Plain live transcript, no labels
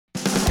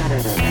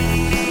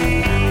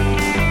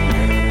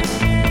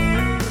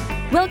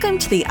Welcome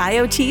to the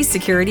IoT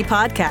Security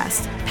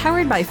Podcast,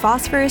 powered by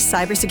Phosphorus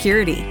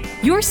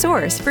Cybersecurity, your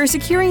source for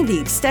securing the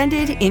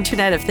extended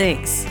Internet of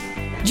Things.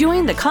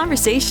 Join the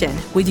conversation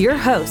with your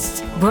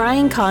hosts,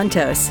 Brian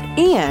Contos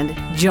and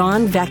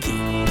John Vecchi.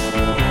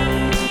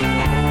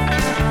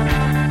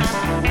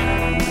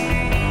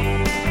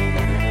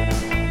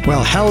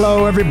 Well,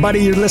 hello,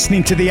 everybody. You're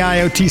listening to the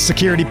IoT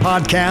Security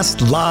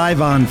Podcast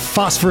live on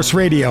Phosphorus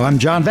Radio. I'm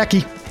John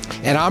Vecchi.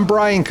 And I'm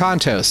Brian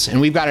Contos,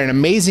 and we've got an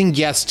amazing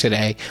guest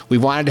today. We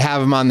wanted to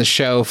have him on the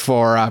show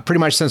for pretty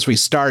much since we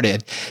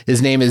started.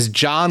 His name is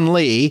John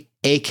Lee,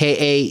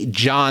 a.k.a.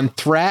 John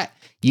Threat.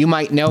 You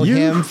might know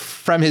him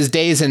from his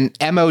days in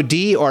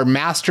MOD or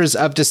Masters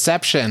of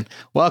Deception.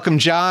 Welcome,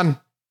 John.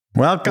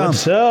 Welcome.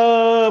 What's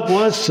up?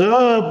 What's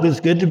up?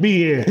 It's good to be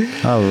here.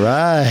 All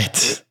right.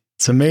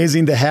 It's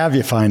amazing to have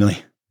you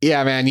finally.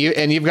 Yeah, man,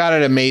 you've got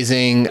an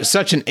amazing,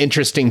 such an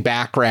interesting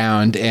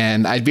background,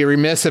 and I'd be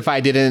remiss if I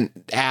didn't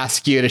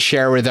ask you to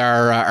share with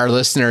our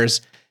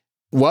listeners,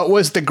 what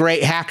was the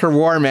Great Hacker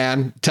War,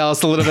 man? Tell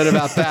us a little bit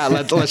about that.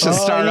 Let's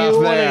just start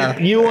off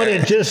there. You want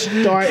to just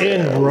start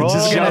in raw?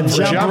 Just gonna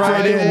jump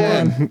right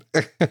in.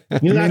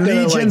 You're not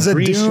gonna, Legions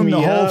of Doom, the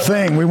whole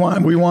thing. We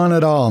want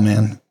it all,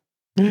 man.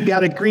 You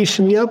got to grease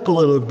me up a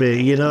little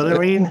bit. You know what I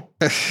mean?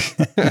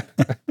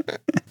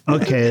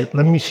 Okay,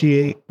 let me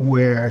see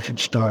where I should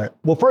start.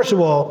 Well, first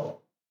of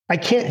all, I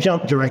can't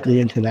jump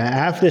directly into that. I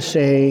have to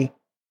say,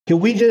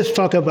 can we just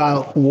talk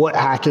about what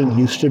hacking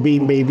used to be,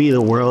 maybe the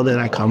world that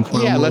I come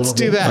from? Yeah, let's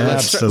do that.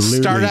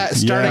 Absolutely.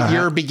 Let's start at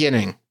your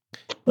beginning.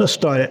 Let's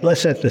start it.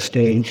 Let's set the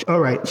stage.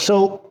 All right.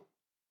 So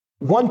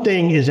one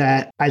thing is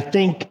that I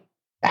think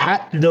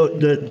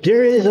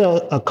there is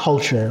a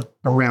culture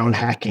around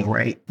hacking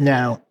right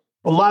now.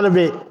 A lot of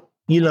it,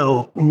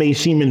 may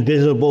seem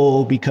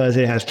invisible because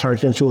it has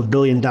turned into $1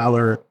 billion,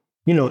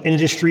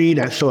 industry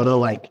that sort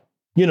of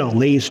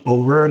lays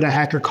over the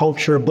hacker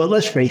culture. But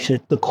let's face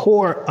it, the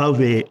core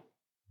of it,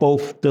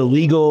 both the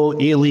legal,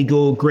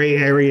 illegal, gray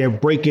area,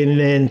 breaking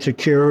in,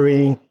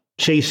 securing,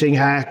 chasing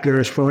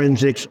hackers,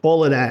 forensics,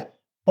 all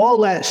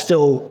that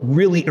still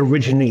really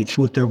originates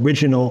with the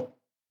original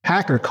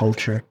hacker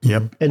culture.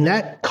 Yep. And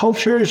that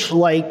culture is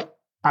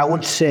I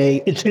would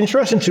say, it's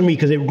interesting to me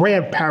because it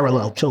ran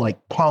parallel to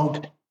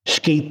punk,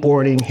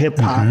 skateboarding, hip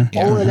hop,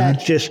 all of that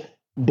just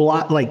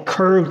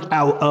curved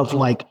out of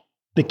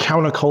the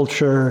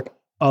counterculture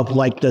of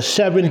the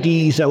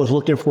 70s that was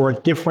looking for a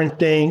different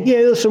thing.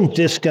 Yeah, there was some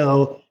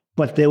disco,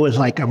 but there was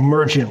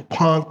emergent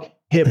punk,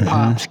 hip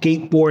hop,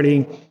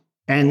 skateboarding.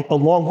 And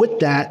along with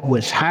that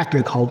was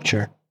hacker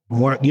culture.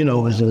 More, it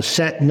was a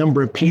set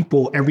number of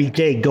people every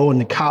day going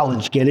to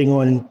college, getting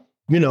online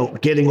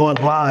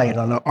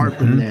on an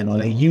ARPANET, on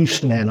a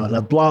Usenet, on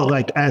a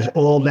blog, as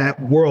all that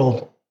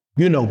world,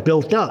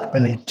 built up.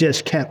 And it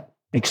just kept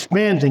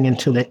expanding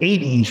into the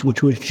 80s,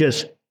 which was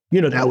just,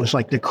 that was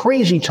the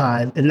crazy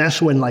time. And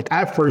that's when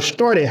I first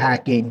started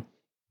hacking,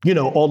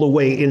 all the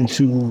way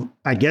into,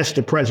 I guess,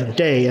 the present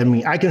day. I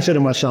mean, I consider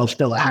myself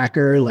still a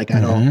hacker. I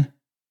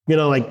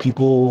don't,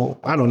 people,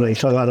 I don't know, they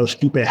talk about those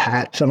stupid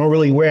hats. I don't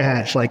really wear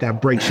hats. I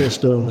break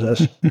systems.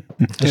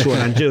 That's what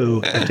I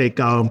do. I think,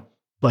 I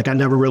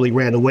never really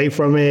ran away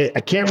from it.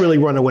 I can't really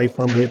run away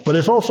from it. But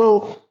it's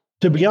also,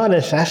 to be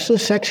honest, that's the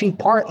sexy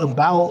part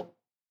about,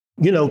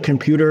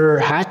 computer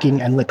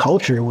hacking and the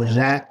culture was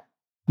that,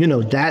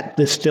 that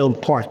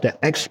distilled part,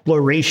 the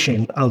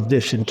exploration of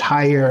this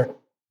entire,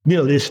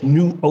 this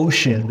new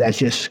ocean that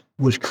just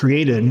was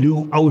created, a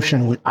new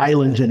ocean with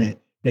islands in it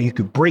that you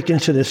could break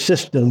into the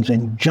systems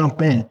and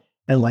jump in.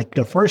 And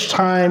the first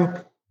time,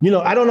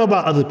 I don't know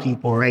about other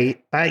people,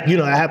 right? I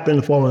happen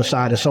to fall on the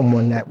side of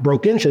someone that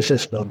broke into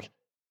systems.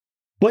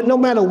 But no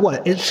matter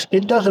what,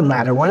 it doesn't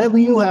matter. Whenever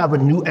you have a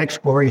new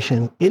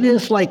exploration, it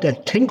is like a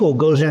tinkle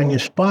goes down your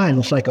spine.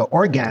 It's like an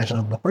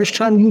orgasm. The first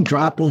time you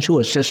drop into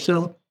a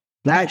system,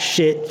 that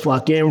shit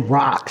fucking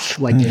rocks.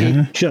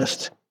 It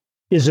just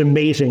is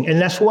amazing.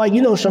 And that's why,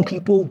 some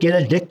people get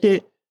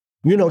addicted,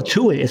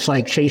 to it. It's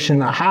like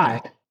chasing a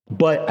high.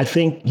 But I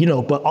think,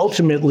 but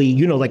ultimately,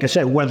 like I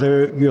said,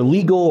 whether you're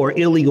legal or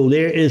illegal,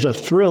 there is a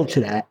thrill to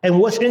that. And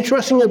what's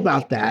interesting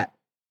about that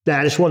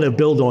I just want to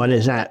build on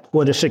is that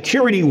for the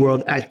security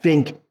world, I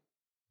think,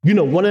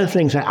 one of the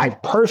things that I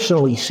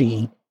personally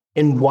see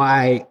and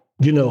why,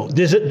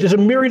 there's a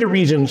myriad of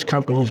reasons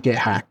companies get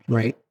hacked,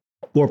 right?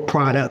 Or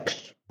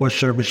products or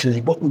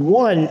services. But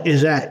one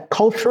is that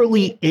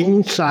culturally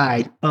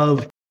inside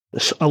of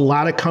a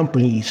lot of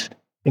companies,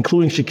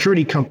 including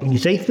security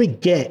companies, they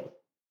forget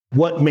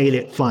what made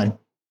it fun.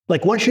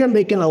 Once you're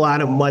making a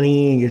lot of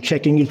money and you're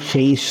checking your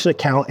Chase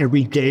account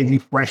every day,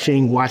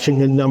 refreshing, watching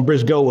the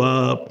numbers go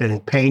up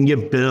and paying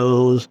your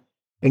bills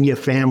and your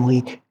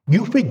family,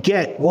 you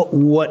forget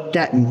what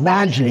that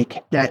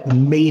magic that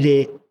made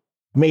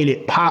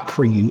it pop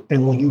for you.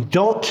 And when you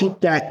don't keep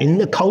that in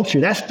the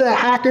culture, that's the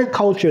hacker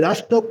culture.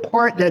 That's the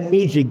part that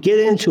made you get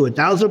into it.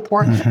 That was the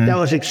part that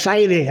was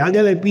exciting. I'm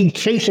going to be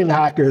chasing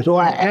hackers,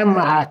 or I am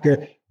a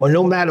hacker, or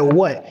no matter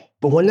what.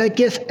 But when that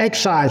gets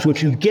excised,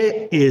 what you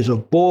get is a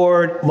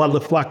bored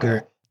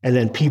motherfucker, and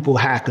then people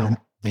hack them.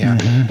 Yeah.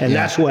 And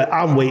that's what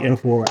I'm waiting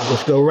for. I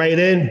just go right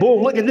in,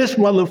 boom, look at this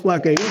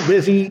motherfucker. He's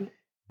busy,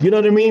 you know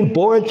what I mean?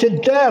 Bored to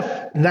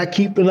death, not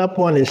keeping up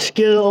on his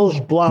skills,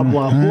 blah,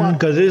 blah, blah,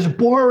 because it's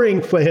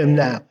boring for him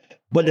now.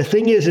 But the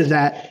thing is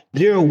that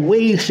there are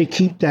ways to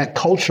keep that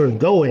culture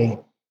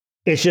going.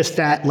 It's just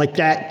that, like,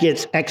 that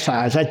gets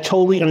excised. I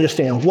totally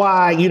understand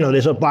why. You know,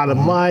 there's a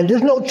bottom line.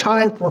 There's no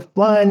time for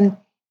fun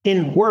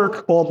in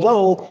work,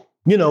 although,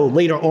 you know,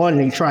 later on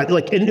they try,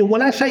 like, and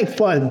when I say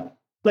fun,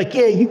 like,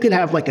 yeah, you could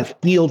have like a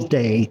field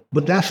day,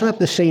 but that's not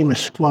the same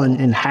as fun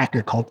in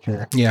hacker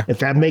culture. Yeah. If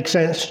that makes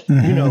sense.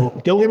 You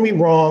know, don't get me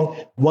wrong,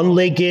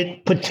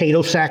 one-legged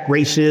potato sack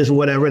races,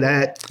 whatever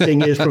that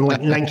thing is from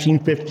like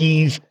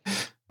 1950s,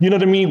 you know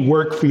what I mean?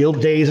 Work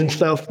field days and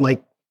stuff.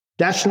 Like,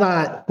 that's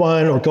not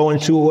fun, or going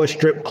to a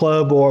strip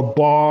club or a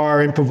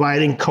bar and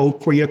providing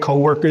Coke for your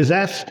coworkers.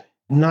 That's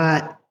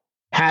not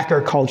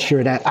hacker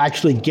culture that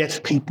actually gets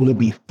people to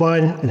be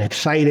fun and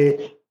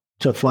excited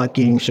to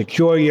fucking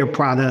secure your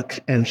products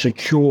and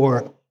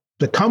secure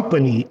the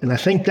company. And I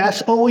think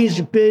that's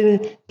always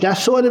been,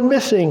 that's sort of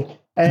missing.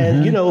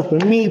 And, you know, for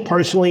me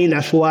personally,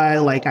 that's why,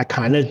 like, I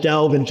kind of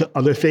delve into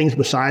other things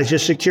besides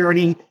just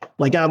security.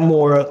 Like, I'm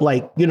more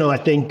like, you know, I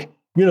think,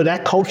 you know,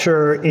 that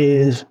culture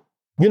is,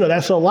 you know,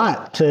 that's a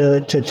lot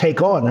to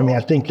take on. I mean,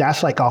 I think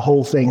that's like a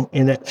whole thing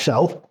in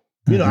itself.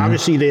 You know,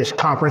 obviously there's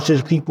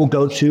conferences people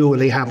go to where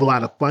they have a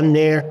lot of fun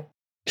there.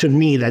 To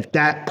me,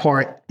 that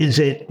part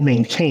isn't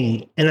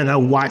maintained. And then I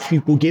watch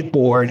people get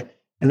bored,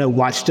 and I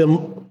watch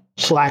them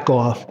slack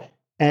off.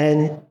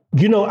 And,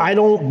 you know, I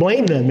don't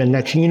blame them. And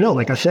next thing you know,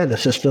 like I said, the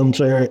systems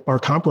are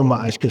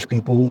compromised because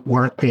people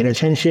weren't paying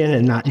attention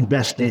and not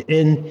invested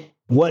in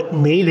what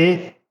made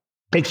it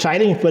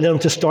exciting for them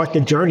to start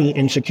the journey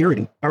in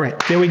security. All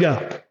right, here we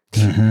go.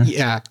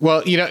 Yeah.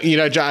 Well, you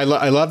know, John,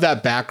 I love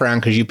that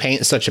background because you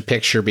paint such a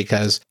picture,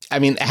 because, I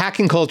mean,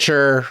 hacking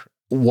culture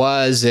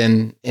was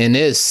and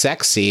is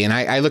sexy. And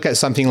I look at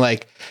something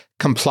like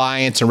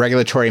compliance and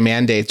regulatory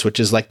mandates, which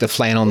is like the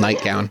flannel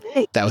nightgown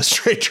that was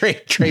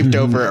draped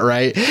over it,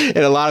 right? And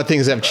a lot of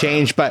things have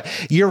changed, but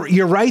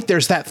you're right.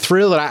 There's that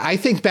thrill. And I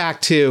think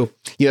back to,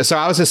 you know, so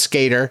I was a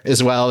skater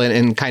as well,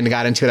 and kind of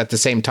got into it at the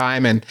same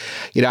time. And,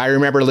 you know, I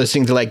remember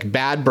listening to like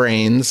Bad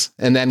Brains,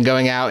 and then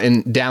going out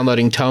and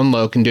downloading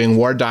ToneLoke and doing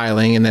war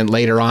dialing. And then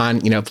later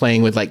on, you know,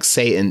 playing with like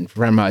Satan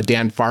from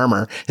Dan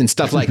Farmer and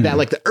stuff like that.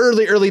 Like the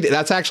early,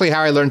 that's actually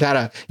how I learned how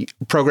to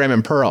program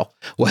in Perl,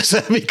 was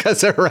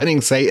because of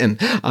running Satan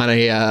on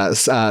a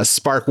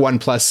Spark 1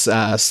 Plus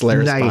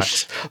Solaris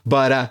box.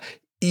 But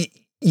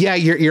yeah,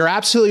 you're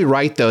absolutely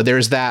right, though.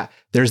 There's that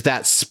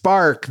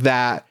spark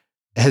that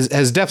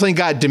has definitely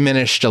got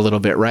diminished a little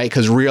bit, right?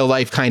 Because real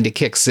life kind of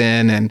kicks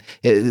in, and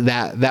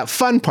that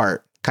fun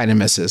part kind of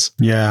misses.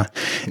 Yeah.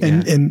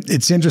 And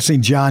it's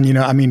interesting, John, you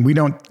know, I mean,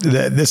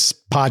 this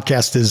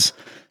podcast is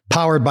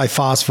powered by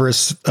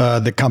Phosphorus,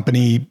 the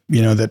company,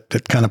 you know,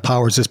 that kind of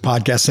powers this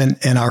podcast.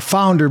 And our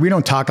founder, we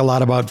don't talk a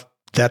lot about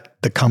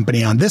the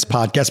company on this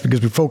podcast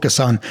because we focus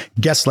on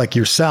guests like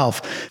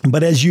yourself.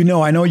 But as you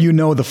know, I know you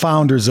know the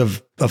founders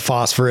of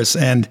Phosphorus,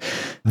 and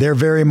they're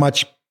very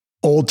much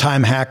old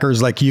time hackers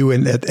like you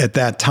at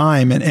that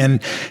time. And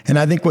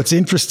I think what's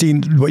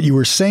interesting, what you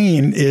were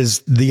saying, is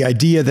the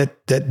idea that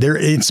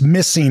it's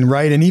missing,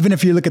 right? And even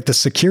if you look at the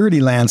security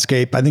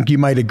landscape, I think you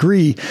might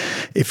agree,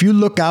 if you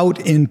look out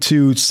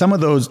into some of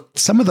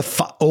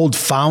the old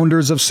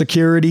founders of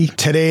security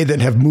today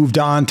that have moved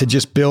on to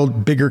just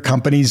build bigger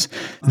companies,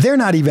 they're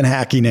not even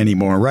hacking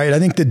anymore, right? I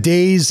think the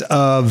days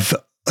of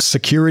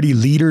security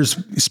leaders,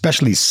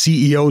 especially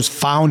CEOs,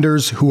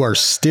 founders who are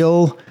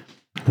still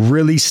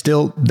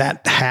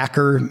that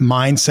hacker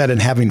mindset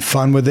and having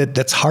fun with it,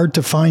 that's hard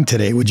to find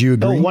today. Would you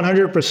agree? Oh,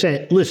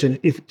 100%. Listen,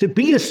 to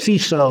be a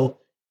CISO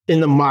in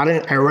the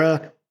modern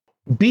era,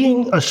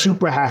 being a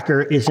super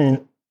hacker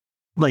isn't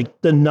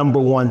like the number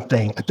one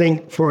thing. I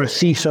think for a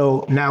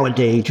CISO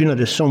nowadays, you know,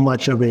 there's so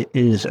much of it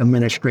is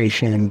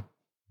administration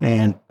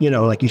and, you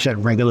know, like you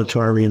said,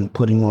 regulatory and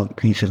putting all the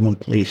pieces in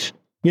place,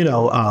 you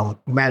know,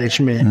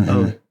 management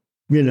of,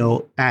 you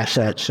know,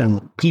 assets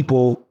and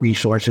people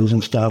resources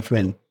and stuff,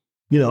 and,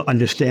 you know,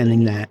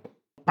 understanding that.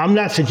 I'm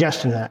not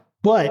suggesting that,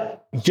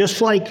 but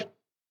just like,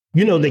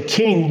 you know, the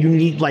king, you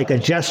need like a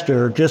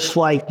jester, just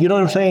like, you know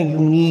what I'm saying? You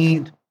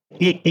need,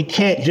 it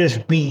can't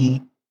just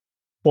be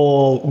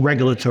all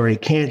regulatory.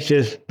 It can't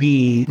just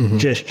be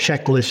just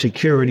checklist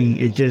security.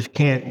 It just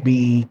can't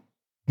be,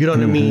 you know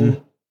what I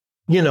mean?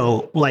 You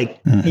know,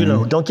 like, you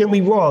know, don't get me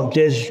wrong.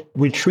 There's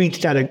retreats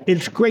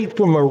it's great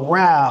for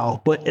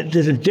morale, but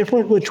there's a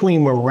difference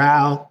between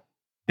morale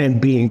and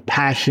being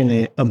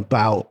passionate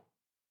about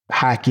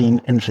hacking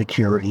and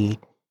security.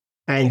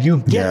 And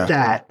you get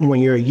that when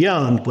you're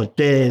young, but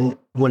then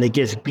when it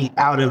gets beat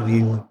out of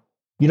you,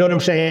 you know what I'm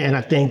saying? And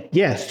I think,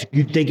 yes,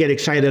 they get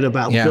excited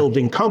about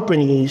building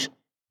companies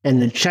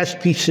and the chess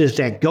pieces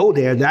that go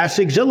there. That's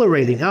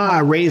exhilarating. I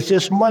raised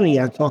this money.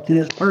 I talked to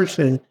this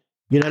person.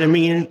 You know what I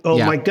mean? Oh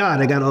my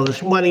God, I got all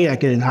this money. I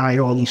can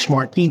hire all these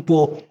smart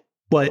people.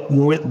 But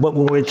when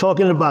we're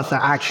talking about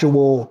the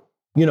actual,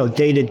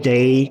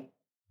 day-to-day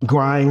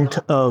grind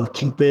of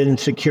keeping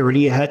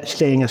security ahead,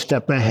 staying a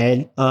step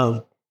ahead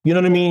of,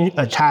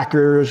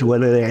 attackers,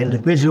 whether they're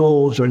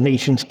individuals or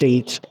nation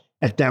states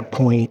at that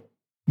point,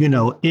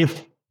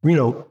 if,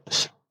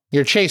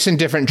 you're chasing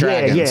different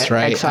dragons,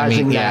 right?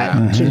 Excising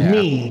that. To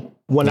me,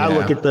 when I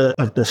look at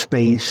the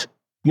space,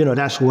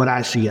 that's what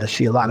I see. I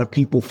see a lot of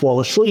people fall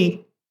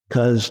asleep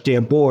because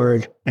they're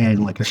bored.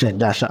 And like I said,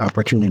 that's an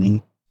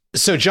opportunity.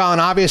 So, John,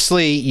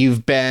 obviously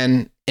you've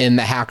been in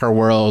the hacker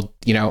world,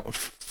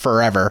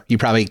 forever. You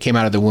probably came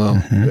out of the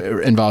womb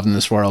involved in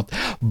this world.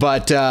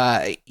 But,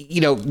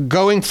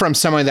 going from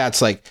someone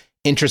that's like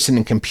interested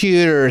in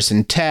computers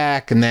and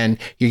tech, and then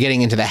you're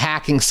getting into the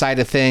hacking side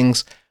of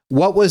things,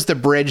 what was the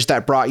bridge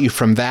that brought you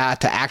from that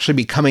to actually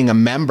becoming a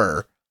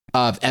member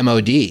of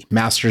MOD,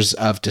 Masters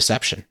of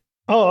Deception?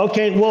 Oh,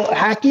 okay. Well,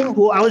 hacking,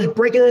 I was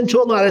breaking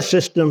into a lot of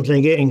systems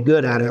and getting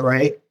good at it,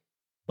 right?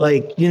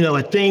 Like,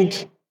 I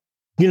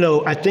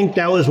think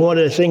that was one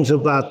of the things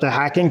about the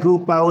hacking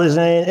group I was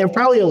in, and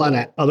probably a lot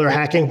of other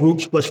hacking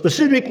groups, but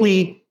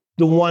specifically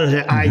the ones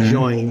that I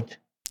joined,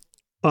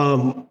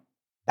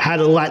 had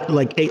a lot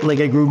like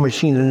a group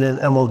machine and then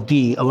MOD.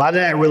 A lot of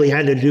that really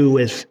had to do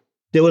with,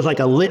 there was like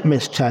a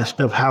litmus test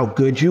of how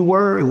good you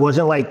were. It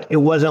wasn't like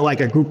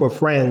a group of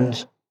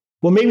friends.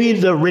 Well, maybe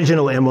the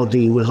original MOD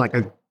was like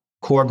a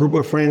core group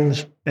of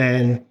friends,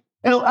 and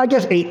I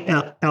guess 8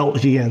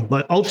 LGN,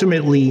 but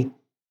ultimately,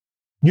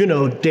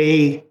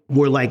 they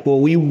were like, well,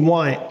 we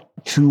want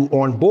to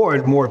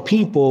onboard more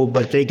people,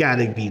 but they got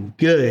to be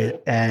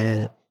good.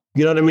 And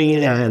you know what I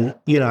mean? And,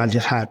 I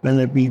just happened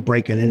to be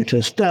breaking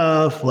into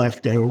stuff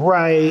left and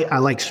right. I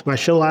like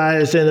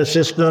specialized in a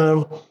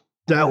system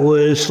that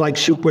was like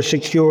super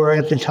secure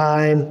at the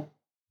time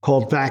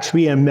called Vax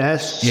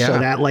VMS. Yeah. So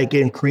that like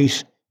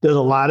increased, there's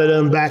a lot of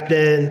them back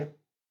then.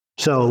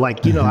 So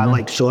like, I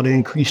like sort of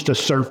increased the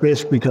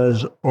surface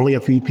because only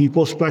a few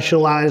people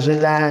specialize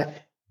in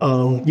that.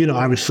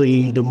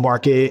 Obviously the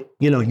market,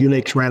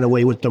 Unix ran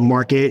away with the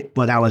market,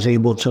 but I was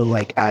able to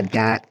like add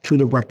that to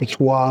the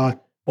repertoire.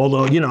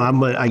 Although, I say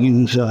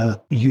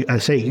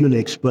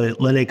Unix, but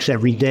Linux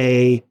every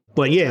day.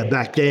 But yeah,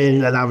 back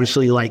then, and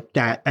obviously like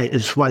that,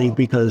 it's funny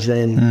because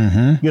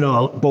then,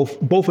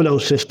 both of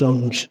those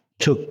systems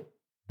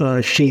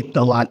shaped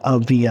a lot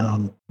of the,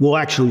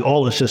 actually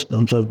all the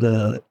systems of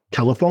the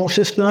telephone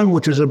system,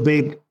 which was a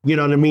big,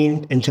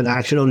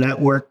 international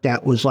network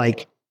that was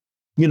like,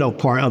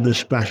 part of the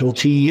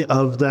specialty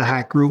of the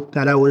hack group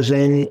that I was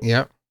in,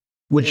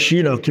 which,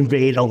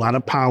 conveyed a lot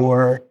of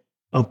power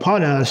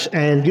upon us.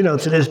 And,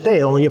 to this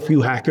day, only a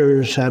few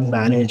hackers have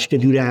managed to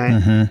do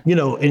that,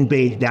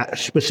 invade that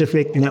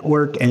specific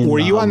network. And were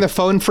you on the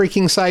phone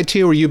freaking side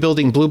too? Were you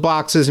building blue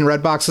boxes and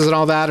red boxes and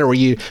all that? Or were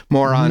you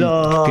more on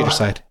the computer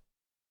side?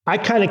 I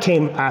kind of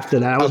came after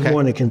that. I was more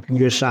on the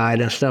computer side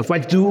and stuff. I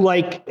do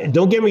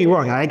don't get me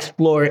wrong, I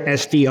explore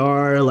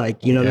SDR,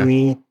 what I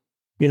mean?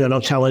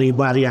 Don't tell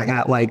anybody I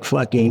got like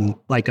fucking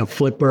like a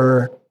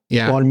flipper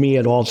on me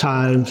at all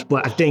times.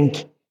 But I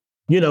think,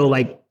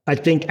 I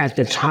think at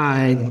the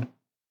time,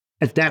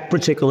 at that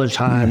particular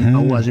time,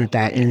 I wasn't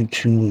that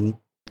into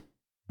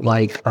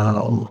like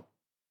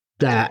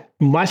that.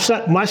 My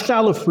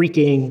style of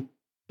freaking,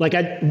 like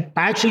I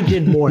actually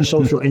did more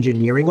social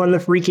engineering on the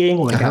freaking.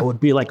 Like I would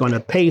be like on a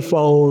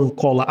payphone,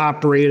 call the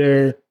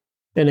operator,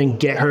 and then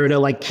get her to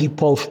like keep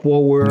pulse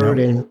forward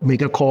and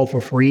make a call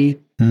for free.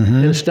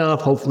 And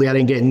stuff. Hopefully I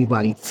didn't get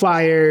anybody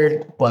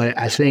fired, but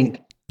I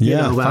think,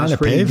 I was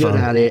pretty good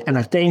at it. And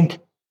I think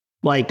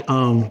like,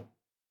 you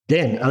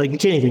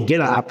can't even get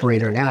an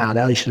operator now.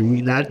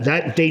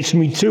 That dates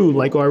me too.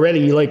 Like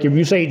already, like if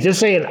you say,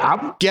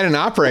 get an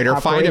operator,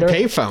 find a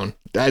payphone.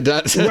 Right.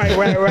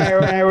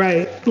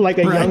 Like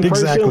a young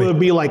person would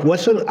be like,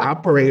 what's an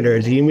operator?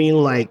 Do you mean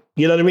like,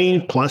 you know what I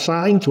mean? Plus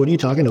signs? What are you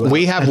talking about?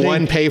 We have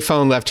one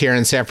payphone left here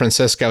in San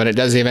Francisco, and it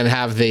doesn't even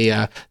have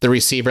the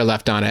receiver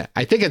left on it.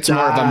 I think it's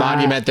more of a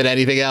monument than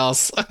anything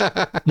else.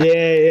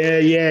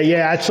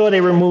 Yeah. I saw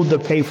they removed the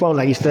payphone.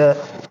 I used to,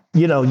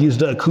 use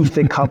the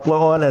acoustic coupler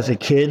on as a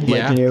kid,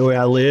 like near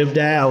where I lived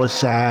at. I was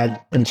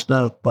sad and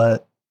stuff,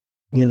 but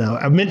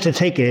I meant to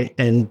take it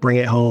and bring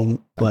it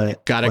home,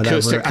 but got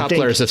acoustic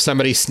couplers. If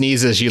somebody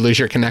sneezes, you lose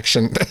your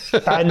connection.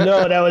 I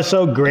know, that was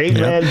so great,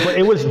 man. But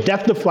it was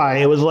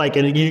death-defying. It was like,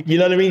 and you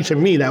know what I mean? To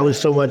me, that was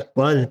so much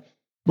fun.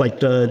 Like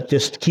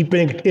just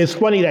keeping, it's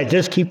funny that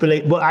just keeping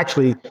it, well,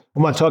 actually,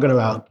 I'm not talking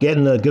about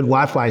getting a good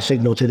Wi-Fi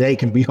signal today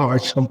can be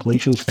hard some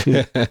places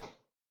too.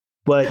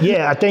 But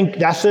yeah, I think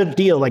that's the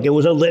deal. Like it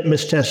was a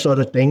litmus test sort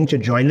of thing to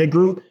join the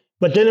group.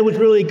 But then it was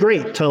really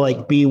great to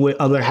like be with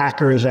other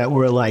hackers that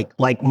were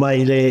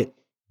like-minded.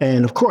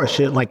 And of course,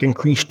 it like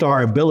increased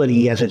our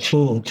ability as a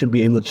team to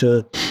be able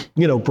to,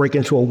 break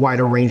into a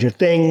wider range of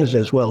things,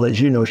 as well as,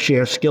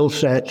 share skill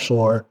sets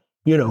or,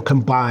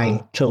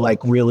 combine to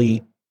like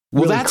really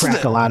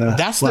crack a lot of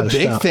That's the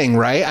big thing,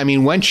 right? I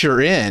mean, once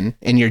you're in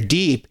and you're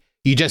deep,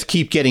 you just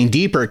keep getting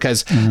deeper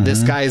because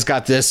this guy's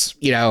got this,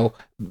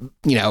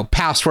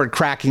 password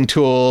cracking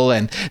tool,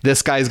 and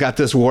this guy's got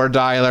this war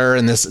dialer,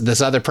 and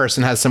this other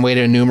person has some way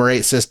to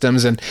enumerate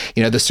systems, and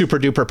the super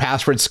duper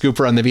password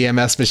scooper on the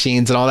VMS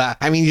machines and all that.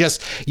 I mean,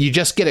 you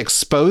just get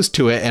exposed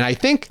to it, and I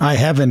think I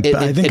haven't.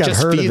 I think I've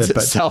heard of it, but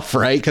itself,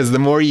 right? Because the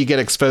more you get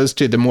exposed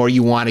to, the more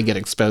you want to get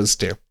exposed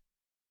to.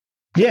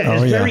 Yeah,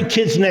 it's very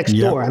Kids Next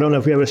Door. I don't know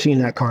if you've ever seen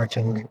that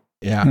cartoon.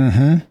 Yeah.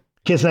 Mm-hmm.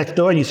 Kids Next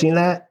Door. You seen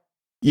that?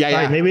 Yeah. All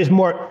right, maybe it's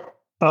more.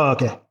 Oh,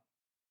 okay.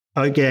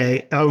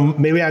 Okay.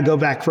 Maybe I'll go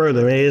back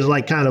further. It's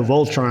like kind of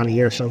Voltron-y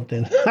or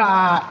something.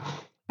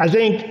 I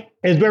think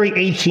it's very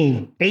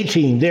 18.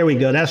 18. There we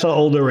go. That's an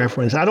older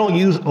reference. I don't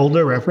use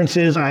older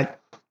references. I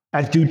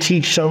do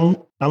teach some.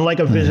 I'm like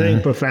a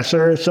visiting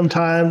professor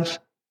sometimes.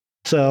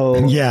 So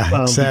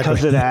exactly.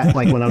 Because of that,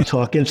 like when I'm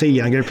talking to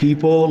younger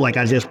people, like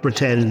I just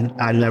pretend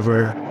I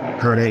never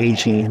heard of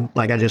 18.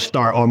 Like I just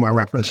start all my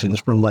references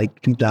from like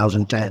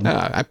 2010.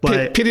 I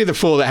pity the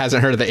fool that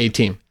hasn't heard of the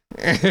 18.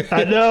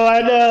 I know.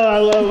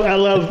 I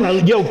love.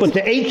 But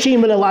the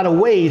 18 in a lot of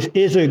ways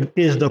is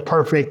the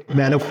perfect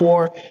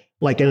metaphor,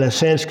 like in a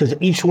sense, because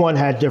each one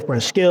had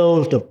different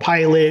skills. The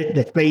pilot,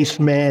 the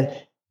spaceman,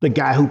 the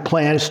guy who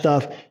planned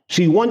stuff.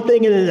 See, one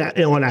thing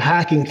on a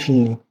hacking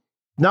team,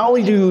 not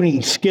only do you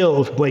need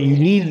skills, but you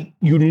need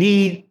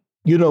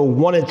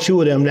one or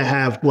two of them to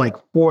have like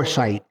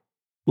foresight,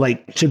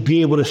 like to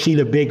be able to see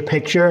the big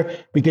picture,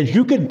 because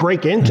you could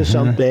break into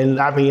something.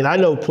 I mean, I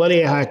know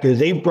plenty of hackers,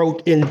 they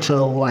broke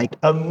into like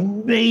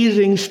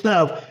amazing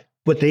stuff,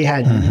 but they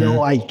had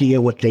no idea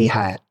what they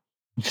had.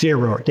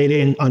 Zero. They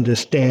didn't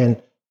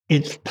understand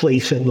its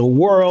place in the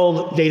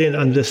world. They didn't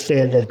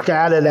understand the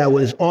data that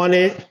was on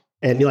it.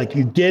 And like,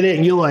 you did it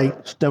and you're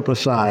like, step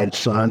aside,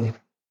 son.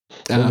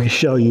 Let me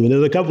show you.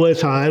 There's a couple of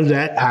times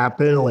that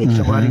happened. Like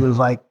somebody was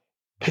like,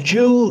 could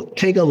you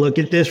take a look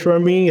at this for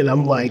me? And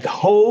I'm like,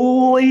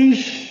 holy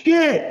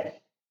shit.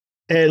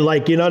 And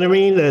like, you know what I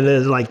mean? And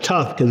it's like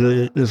tough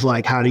because it's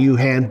like, how do you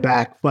hand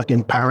back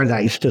fucking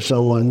paradise to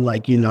someone?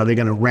 Like, they're going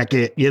to wreck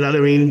it. You know what I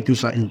mean? Do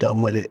something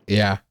dumb with it.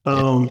 Yeah.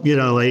 Like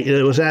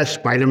it was that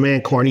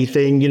Spider-Man corny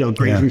thing,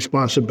 great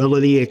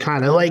responsibility. It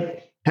kind of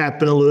like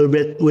happened a little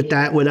bit with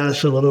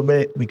us a little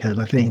bit, because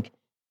I think,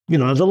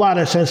 there's a lot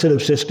of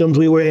sensitive systems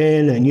we were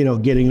in,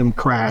 and, getting them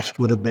crashed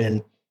would have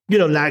been,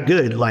 not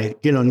good.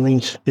 Like, it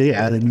means,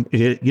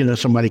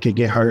 somebody could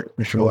get hurt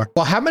for sure.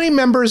 Well, how many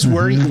members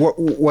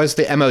was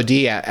the MOD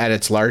at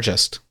its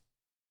largest?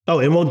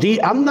 Oh, MOD?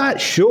 I'm not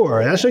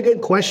sure. That's a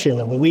good question.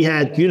 I mean, we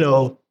had,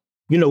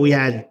 we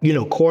had,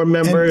 core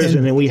members,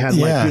 and then we had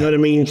like, you know what I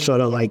mean?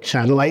 Sort of like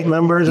satellite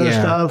members and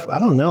stuff. I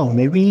don't know,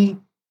 maybe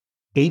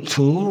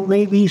 18,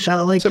 maybe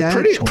something like that.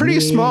 Pretty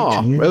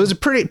small. 20. It was a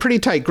pretty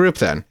tight group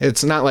then.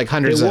 It's not like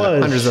hundreds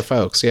of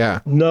folks. Yeah.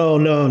 No.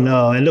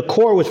 And the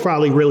core was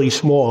probably really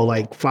small,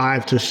 like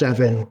 5 to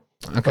 7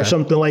 or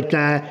something like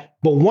that.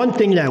 But one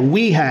thing that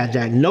we had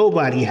that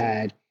nobody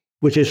had,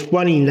 which is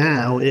funny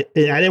now, we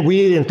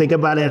didn't think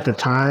about it at the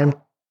time,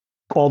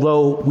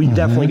 although we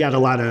definitely got a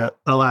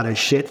lot of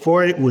shit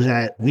for it, was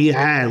that we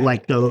had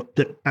like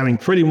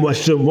pretty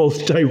much the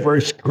most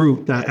diverse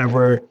group that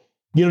ever.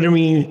 You know what I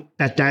mean?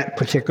 At that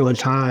particular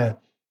time,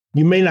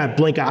 you may not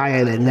blink an eye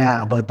at it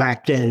now, but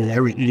back then,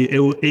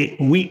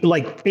 we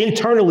like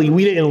internally,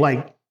 we didn't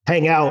like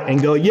hang out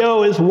and go,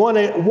 "Yo, it's one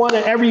of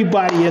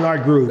everybody in our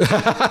group."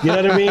 You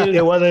know what I mean?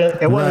 It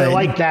wasn't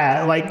like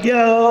that. Like,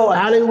 yo,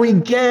 how did we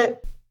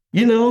get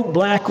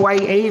Black,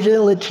 white, Asian,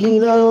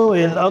 Latino,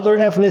 and other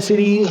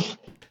ethnicities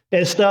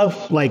and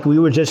stuff? Like, we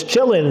were just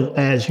chilling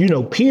as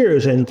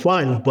peers and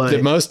fun. But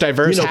the most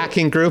diverse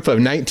hacking group of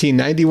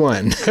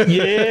 1991.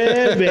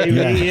 Yeah,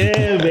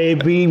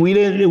 baby. We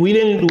didn't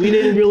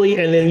really.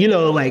 And then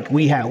like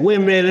we had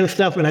women and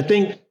stuff. And I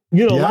think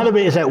a lot of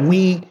it is that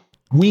we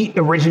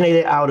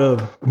originated out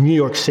of New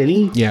York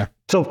City. Yeah.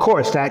 So of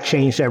course that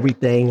changed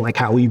everything, like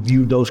how we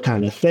viewed those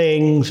kind of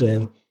things,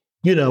 and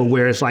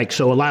whereas like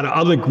so a lot of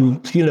other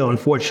groups,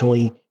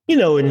 unfortunately,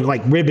 and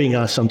like ribbing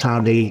us,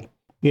 sometimes they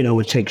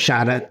would take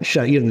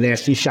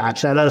nasty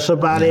shots at us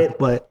about it,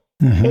 but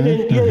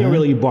it didn't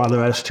really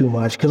bother us too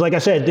much. Because like I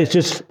said, it's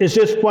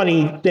just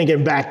funny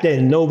thinking back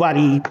then,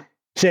 nobody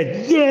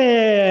said,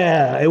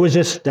 yeah,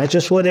 that's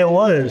just what it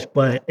was.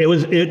 But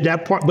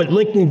that part, but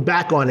looking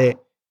back on it,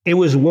 it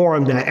was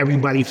warm that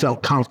everybody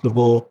felt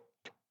comfortable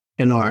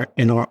on our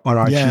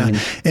team.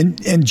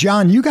 And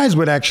John, you guys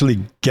would actually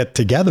get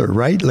together,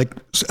 right? Like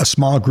a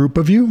small group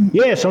of you?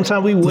 Yeah,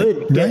 sometimes we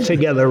would get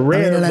together.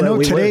 Rare, and I know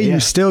today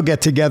you still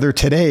get together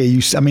today.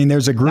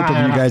 There's a group of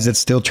you guys that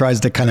still tries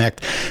to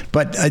connect.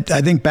 But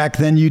I think back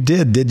then you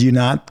did you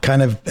not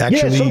kind of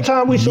actually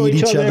sometimes we saw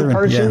each other in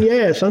person.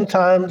 Yeah,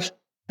 sometimes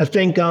I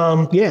think,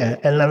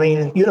 And I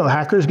mean,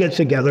 hackers get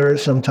together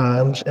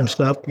sometimes and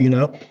stuff, Me,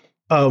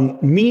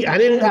 I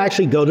didn't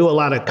actually go to a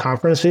lot of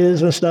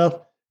conferences and stuff.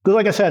 Because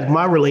like I said,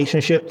 my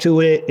relationship to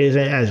it isn't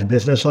as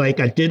business-like.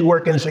 I did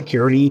work in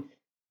security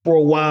for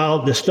a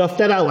while. The stuff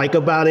that I like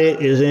about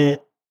it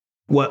isn't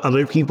what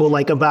other people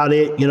like about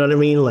it. You know what I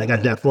mean? Like I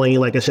definitely,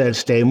 like I said,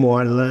 stay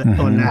more on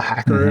the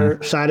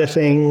hacker side of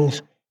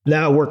things.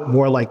 now I work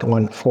more like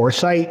on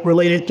foresight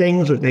related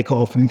things, what they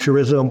call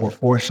futurism or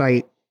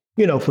foresight,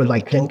 for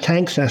like think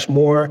tanks. That's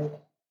more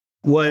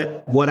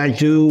what I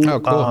do. Oh,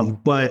 cool.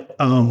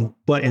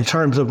 But in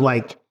terms of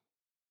like,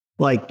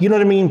 you know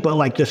what I mean? But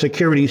like the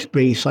security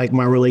space, like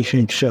my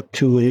relationship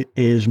to it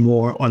is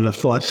more on the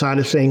thought side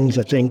of things.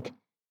 I think,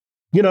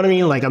 you know what I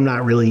mean? Like I'm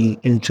not really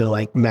into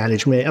like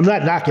management. I'm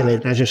not knocking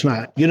it. That's just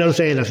not, you know what I'm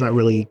saying? That's not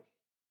really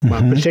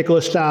my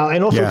particular style.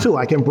 And also too,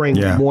 I can bring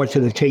more to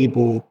the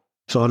table,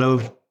 sort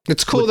of.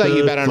 It's cool that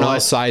you've been on all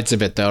sides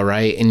of it though,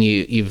 right? And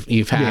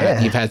you've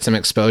had some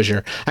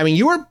exposure. I mean,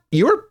 you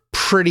were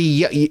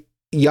pretty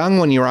young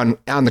when you were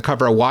on the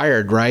cover of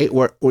Wired, right?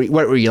 What were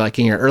you, like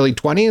in your early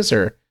 20s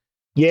or?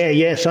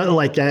 Yeah, something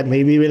like that.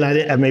 Maybe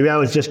I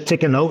was just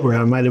ticking over.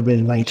 I might have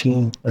been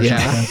 19 or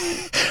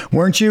something.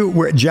 Weren't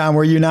you, John,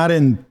 were you not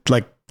in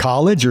like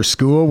college or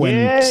school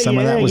when some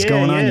of that was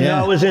going on? Yeah,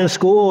 no, I was in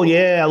school.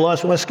 Yeah, I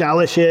lost my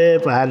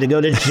scholarship. I had to go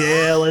to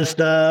jail and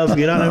stuff.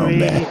 You know what I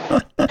mean?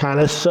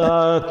 Kind of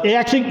sucked. It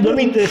actually, let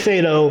me just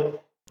say though,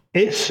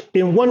 it's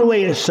in one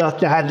way it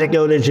sucked. I had to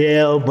go to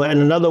jail, but in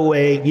another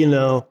way,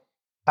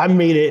 I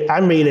made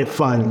it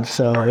fun.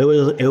 So it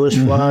was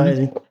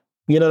fun.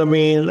 You know what I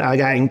mean? I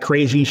got in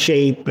crazy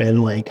shape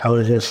and like I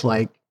was just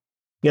like,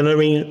 you know what I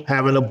mean,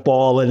 having a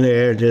ball in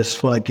there, just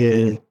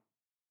fucking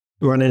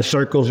running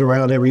circles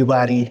around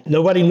everybody.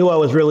 Nobody knew I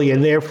was really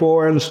in there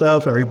for and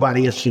stuff.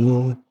 Everybody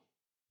assumed,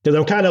 because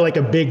I'm kind of like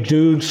a big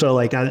dude, so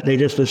like they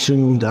just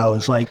assumed I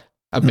was like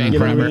a bank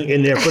robber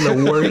in there for the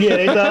worst. Yeah,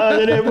 in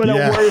there for the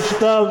worst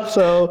stuff.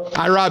 So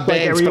I rob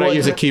banks, but I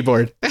use a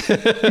keyboard.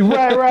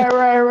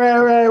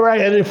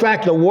 Right. And in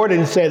fact, the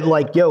warden said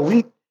like, "Yo,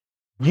 we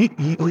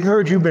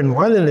heard you've been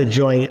running the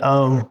joint.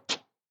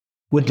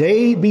 Would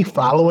they be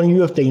following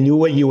you if they knew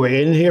what you were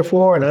in here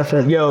for?" And I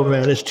said, "Yo,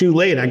 man, it's too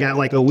late. I got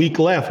like a week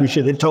left. We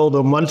should have told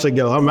them months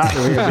ago. I'm out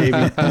of here,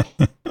 baby."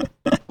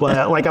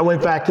 But like I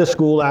went back to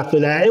school after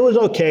that. It was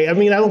okay. I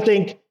mean, I don't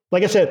think,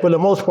 like I said, for the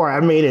most part,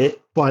 I made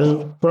it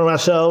fun for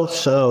myself.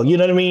 So, you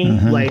know what I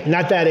mean? Like,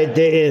 not that it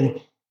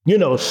didn't,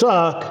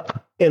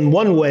 suck in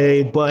one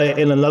way, but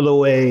in another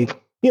way,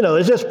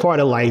 it's just part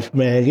of life,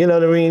 man. You know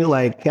what I mean?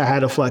 Like I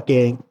had a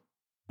fucking,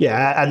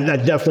 I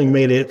definitely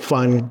made it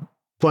fun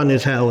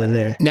as hell in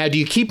there. Now, do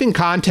you keep in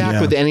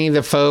contact with any of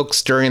the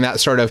folks during that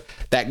sort of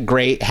that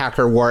great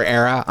hacker war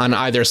era on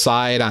either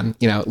side, on,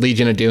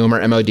 Legion of Doom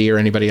or MOD or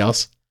anybody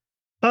else?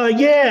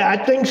 Yeah,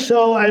 I think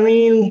so. I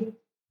mean,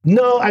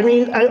 no, I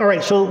mean, all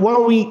right. So why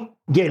don't we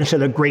get into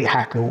the great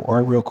hacker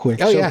war real quick?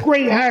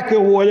 Great hacker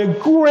war, the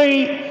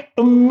great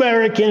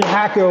American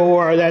hacker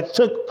war that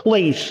took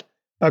place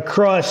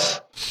across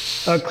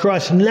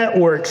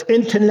networks,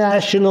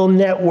 international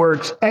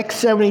networks,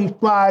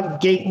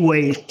 X75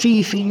 gateways,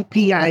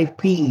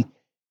 TCP/IP,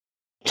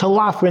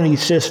 telephony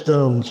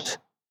systems.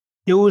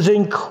 It was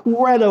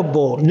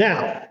incredible.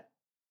 Now,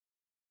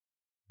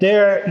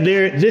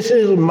 this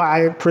is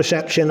my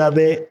perception of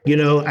it.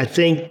 I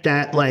think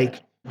that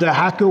like the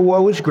hacker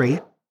war was great.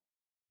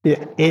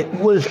 It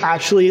was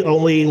actually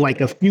only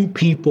like a few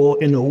people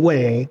in a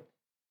way.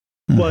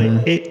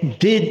 But it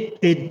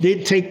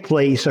did take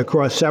place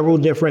across several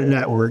different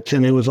networks,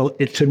 and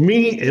to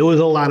me it was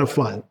a lot of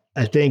fun.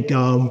 I think,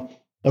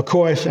 of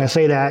course, I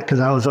say that because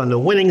I was on the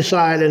winning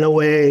side in a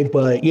way,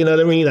 but you know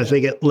what I mean. I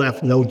think it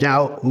left no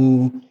doubt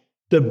who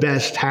the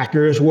best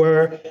hackers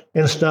were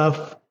and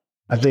stuff.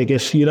 I think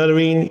it's, you know what I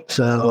mean.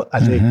 So I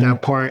think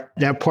that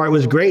part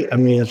was great. I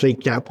mean, I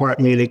think that part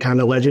made it kind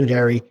of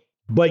legendary.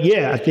 But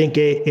yeah, I think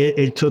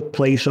it took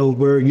place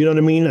over, you know what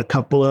I mean, a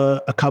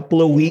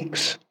couple of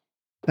weeks.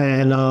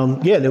 And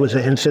there was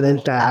an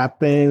incident that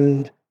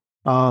happened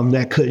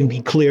that couldn't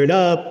be cleared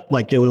up.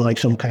 Like there was like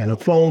some kind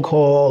of phone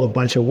call, a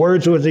bunch of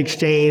words was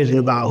exchanged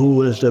about who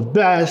was the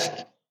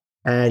best.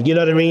 And you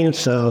know what I mean?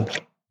 So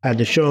I had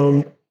to show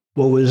them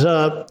what was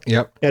up.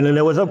 Yep. And then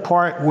there was a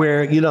part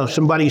where,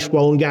 somebody's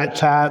phone got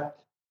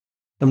tapped.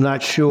 I'm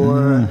not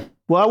sure.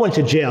 Well, I went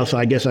to jail, so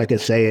I guess I could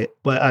say it.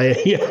 But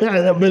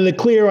I'm in the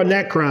clear on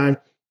that crime.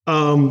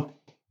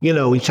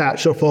 We tapped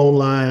some phone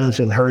lines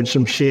and heard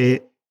some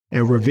shit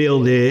and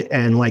revealed it.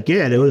 And like,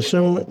 there was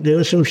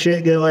some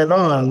shit going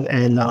on,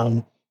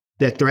 and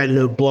that threatened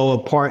to blow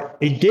apart.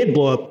 It did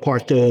blow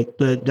apart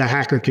the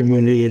hacker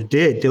community. It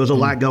did. There was a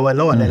lot going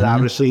on, and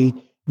obviously,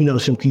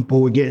 some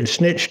people were getting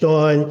snitched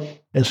on,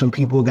 and some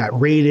people got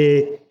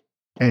raided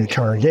and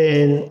turned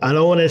in. I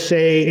don't want to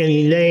say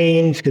any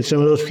names because some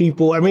of those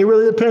people, it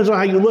really depends on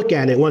how you look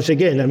at it. Once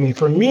again,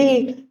 for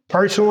me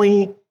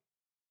personally,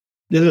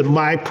 this is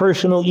my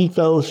personal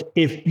ethos.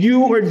 If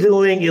you are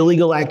doing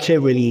illegal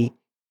activity,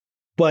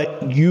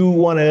 but you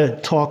want to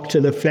talk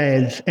to the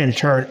feds and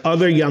turn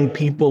other young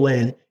people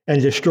in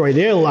and destroy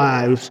their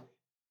lives,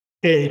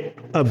 in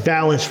a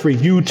balance for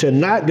you to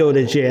not go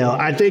to jail,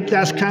 I think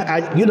that's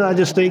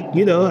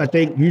I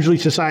think usually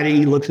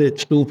society looks at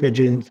stool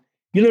pigeons.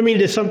 You know what I mean?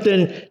 There's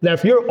something that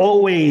if you're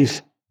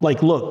always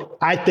like, look,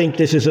 I think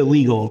this is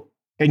illegal,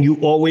 and you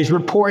always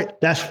report,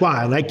 that's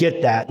fine. I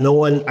get that.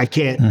 I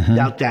can't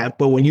doubt that.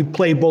 But when you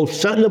play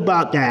something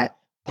about that,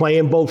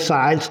 playing both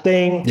sides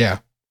thing,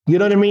 You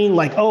know what I mean?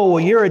 Like, oh, well,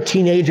 you're a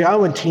teenager.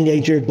 I'm a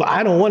teenager, but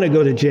I don't want to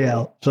go to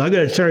jail. So I'm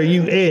going to turn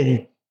you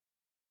in,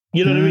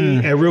 you know what I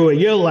mean? And ruin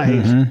your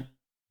life.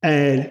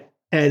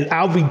 And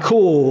I'll be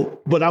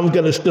cool, but I'm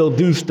going to still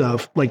do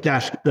stuff. Like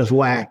that's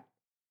whack.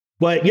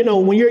 But, you know,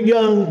 when you're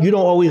young, you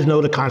don't always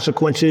know the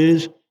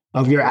consequences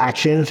of your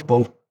actions,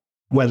 both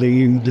whether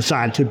you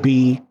decide to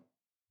be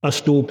a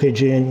stool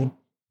pigeon,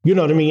 you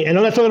know what I mean? And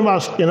I'm not talking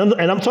about,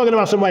 and I'm talking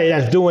about somebody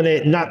that's doing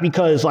it not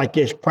because like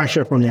there's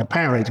pressure from their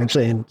parents. I'm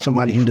saying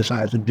somebody who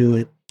decides to do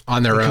it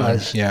on their own.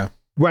 Yeah.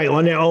 Right.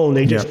 On their own.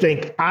 They just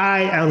think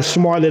I am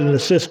smarter than the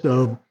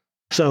system.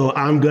 So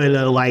I'm going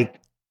to like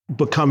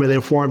become an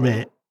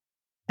informant,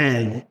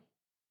 and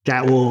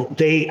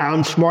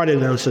I'm smarter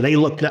than them. So they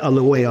look the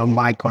other way on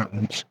my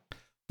crimes.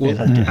 Well,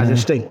 I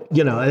just think,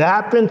 you know, it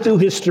happened through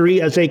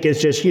history. I think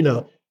it's just, you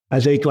know, I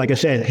think, like I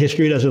said,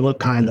 history doesn't look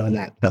kind on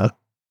that.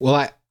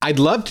 Well, I'd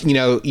love to, you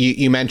know,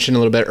 you mentioned a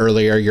little bit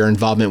earlier your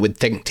involvement with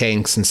think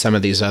tanks and some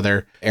of these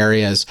other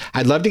areas.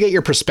 I'd love to get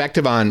your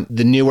perspective on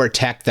the newer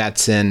tech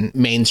that's in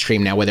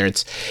mainstream now, whether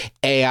it's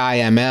AI,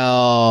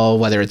 ML,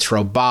 whether it's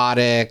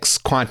robotics,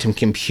 quantum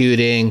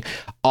computing,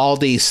 all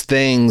these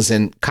things,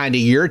 and kind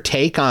of your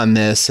take on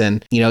this,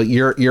 and you know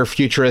your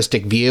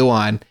futuristic view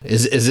on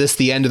is this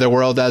the end of the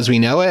world as we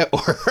know it,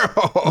 or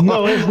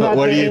no, it's not.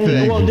 What do you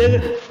think? Well,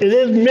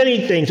 there's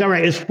many things. All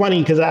right, it's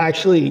funny because I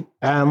actually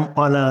am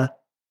on a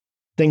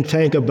think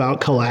tank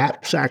about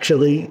collapse,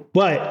 actually,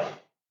 but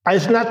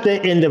it's not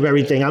the end of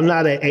everything. I'm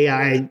not an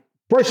AI.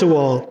 First of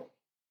all,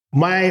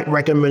 my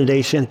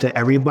recommendation to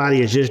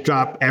everybody is just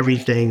drop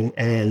everything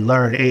and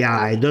learn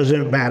AI. It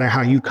doesn't matter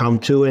how you come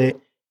to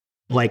it.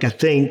 Like, I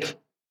think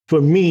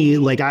for me,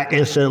 like I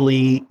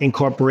instantly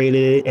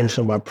incorporated it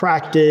into my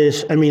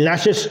practice. I mean,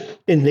 that's just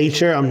in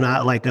nature. I'm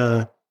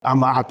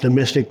an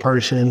optimistic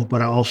person,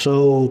 but I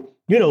also,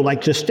 you know,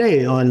 like to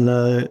stay on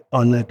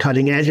the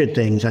cutting edge of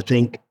things, I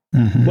think.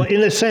 But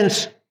in a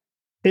sense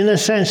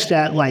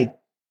that like,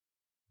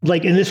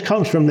 and this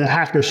comes from the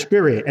hacker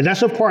spirit. And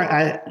that's a part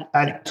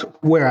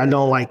where I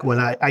don't like when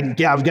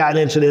I've gotten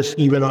into this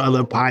even on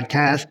other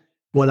podcasts,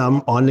 when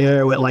I'm on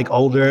there with like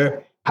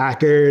older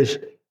hackers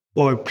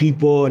or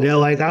people, and they're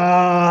like,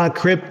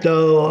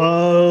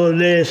 crypto,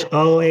 this,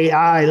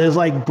 AI. And it's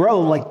like,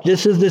 bro, like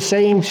this is the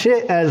same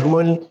shit as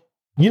when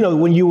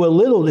you were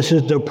little. This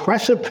is the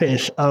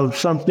precipice of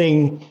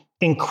something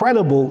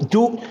incredible.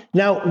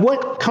 Now,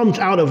 what comes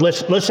out of,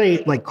 let's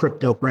say like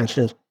crypto, for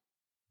instance,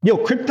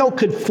 crypto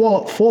could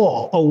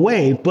fall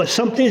away, but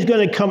something's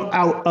going to come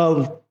out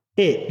of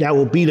it that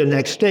will be the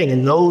next thing.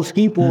 And those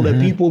people, the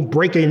people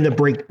breaking the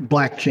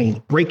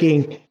blockchain,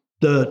 breaking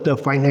the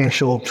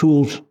financial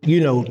tools,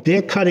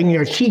 they're cutting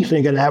your teeth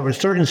and going to have a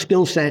certain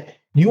skill set.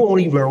 You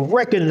won't even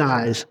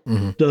recognize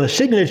the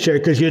signature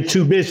because you're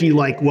too busy.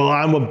 Like, well,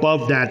 I'm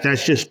above that.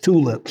 That's just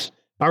tulips.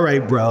 All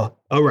right, bro.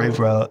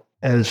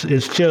 As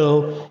it's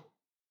chill.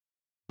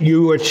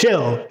 You are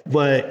chill,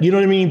 but you know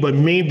what I mean? But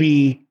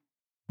maybe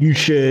you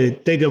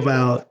should think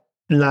about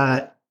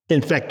not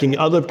infecting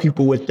other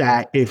people with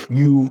that if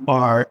you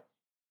are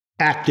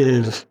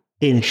active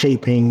in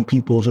shaping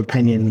people's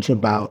opinions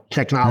about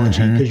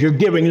technology, because you're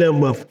giving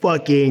them a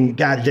fucking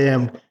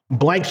goddamn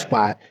blank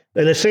spot.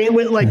 And the same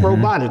with like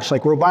robotics.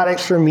 Like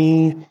robotics for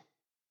me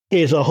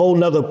is a whole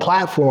nother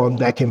platform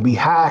that can be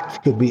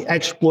hacked, could be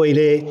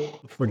exploited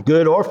for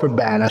good or for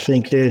bad. I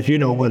think there's,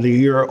 whether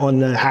you're on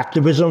the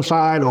hacktivism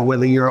side or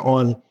whether you're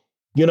on,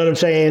 you know what I'm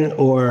saying?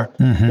 Or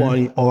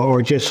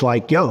just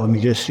like,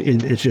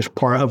 it's just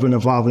part of an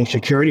evolving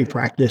security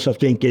practice. I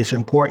think it's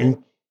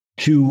important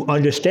to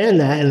understand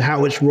that and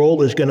how its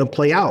role is going to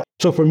play out.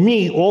 So for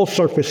me, all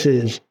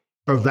surfaces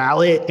are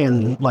valid,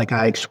 and like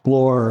I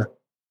explore,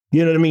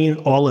 you know what I mean?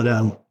 All of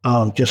them.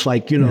 Just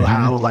like,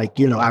 how like,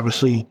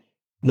 obviously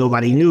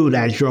nobody knew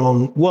that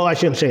drone. Well, I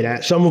shouldn't say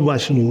that. Some of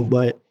us knew,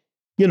 but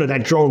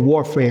that drone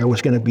warfare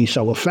was going to be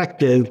so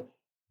effective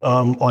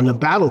on the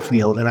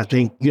battlefield. And I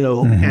think,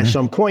 at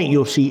some point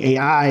you'll see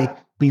AI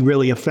be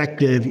really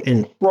effective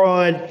in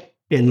fraud,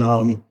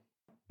 in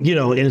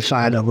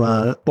inside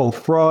of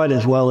both fraud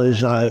as well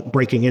as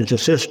breaking into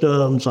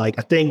systems. Like,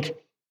 I think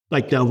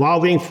like the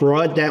evolving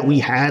fraud that we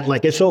had,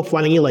 like, it's so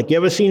funny. Like, you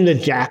ever seen the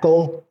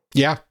Jackal?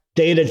 Yeah.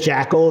 Data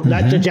Jackal,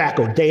 not the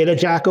Jackal, Data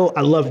Jackal.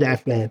 I love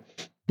that fan.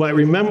 But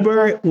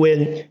remember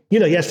when, he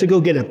has to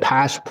go get a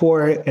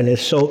passport, and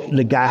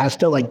the guy has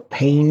to like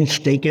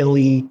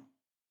painstakingly,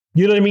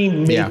 you know what I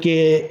mean? Make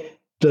it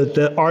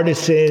the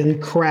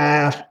artisan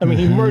craft. I mean,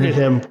 he murdered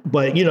him,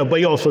 but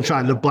he also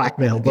tried to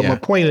blackmail. But my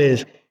point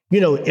is,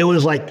 it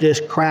was like this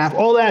craft,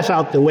 all that's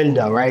out the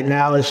window right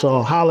now. It's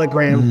all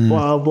holograms,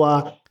 blah,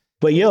 blah.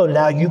 But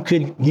now you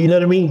could, you know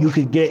what I mean? You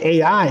could get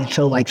AI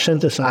to like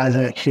synthesize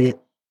that shit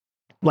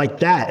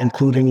like that,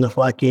 including the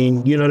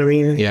fucking, you know what I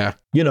mean? Yeah.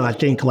 I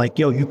think like,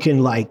 you can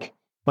like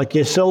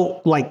it's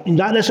so like,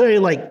 not necessarily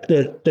like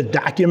the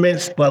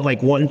documents, but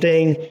like one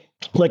thing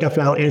like I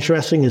found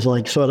interesting is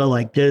like sort of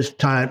like there's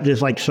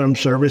like some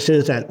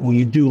services that when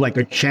you do like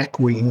a check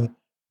where you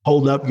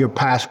hold up your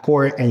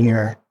passport and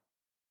your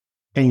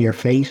in your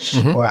face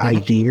or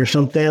ID or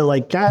something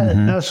like that.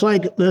 That's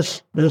like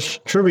this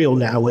trivial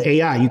now with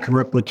AI. You can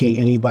replicate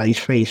anybody's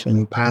face in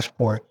your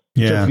passport.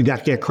 So if you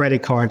got their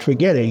credit card,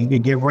 forget it. You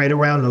can get right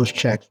around those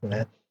checks,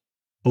 man.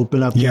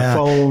 Open up your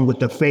phone with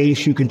the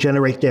face. You can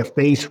generate their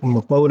face from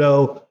a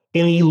photo.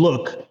 Any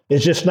look.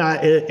 It's just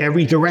not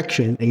every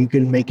direction, and you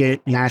can make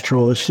it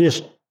natural. It's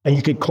just, and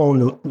you can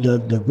clone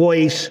the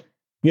voice.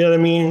 You know what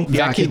I mean?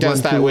 Becky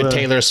does that with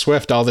Taylor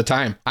Swift all the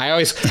time. I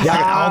always, all the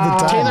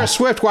time. Taylor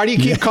Swift, why do you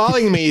keep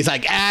calling me? He's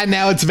like,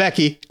 now it's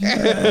Becky.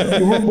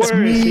 It's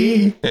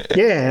me.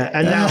 Yeah.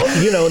 And now,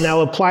 now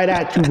apply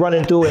that to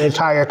running through an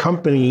entire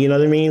company, you know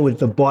what I mean? With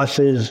the boss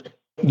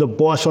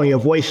on your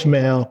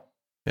voicemail,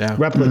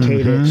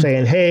 replicate it,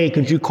 saying, hey,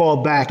 could you call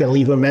back and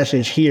leave a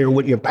message here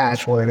with your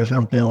password or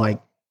something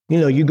like,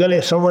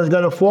 someone's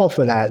going to fall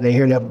for that. They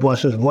hear that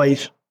boss's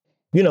voice,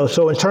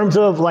 so in terms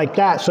of like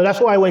that. So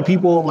that's why when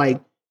people like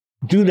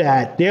do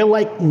that, they're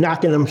like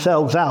knocking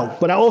themselves out.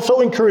 But I also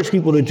encourage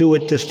people to do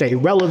it to stay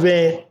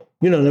relevant.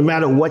 No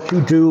matter what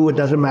you do, it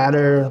doesn't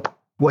matter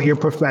what your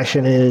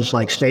profession is,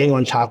 like staying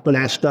on top of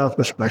that stuff,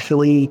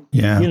 especially,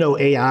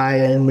 AI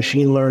and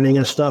machine learning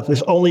and stuff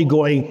is only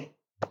going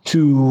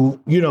to,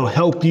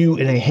 help you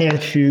and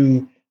enhance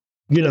you,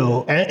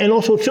 and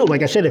also too,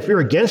 like I said, if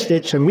you're against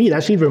it, to me,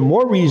 that's even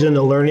more reason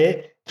to learn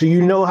it. So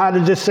you know how to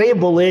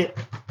disable it.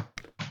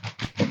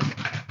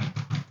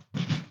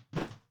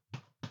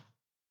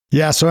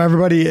 Yeah. So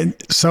everybody,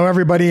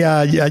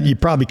 you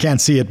probably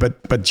can't see it,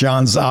 but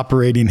John's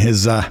operating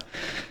his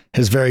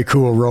very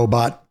cool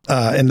robot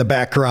in the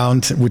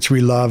background, which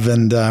we love.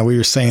 And we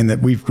were saying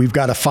that we've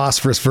got a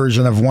phosphorus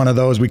version of one of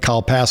those we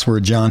call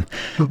Password, John.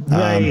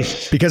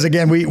 Nice. Because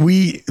again,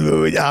 we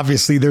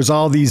obviously there's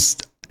all these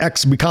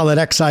we call it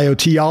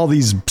XIoT, all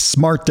these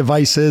smart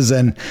devices,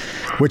 and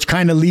which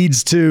kind of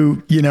leads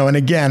to, and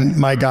again,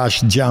 my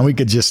gosh, John, we're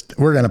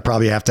going to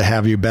probably have to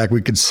have you back.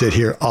 We could sit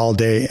here all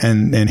day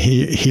and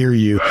hear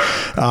you.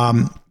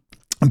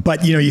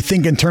 But, you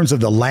think in terms of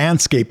the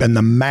landscape and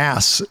the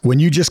mass, when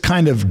you just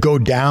kind of go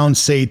down,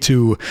 say,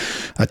 to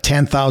a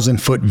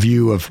 10,000 foot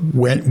view of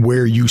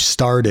where you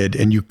started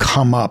and you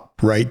come up,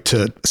 right,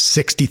 to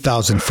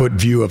 60,000 foot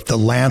view of the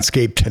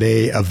landscape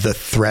today of the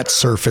threat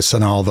surface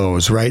and all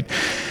those, right?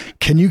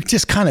 Can you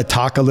just kind of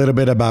talk a little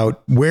bit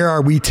about where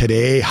are we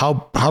today,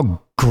 how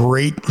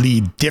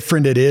greatly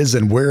different it is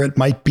and where it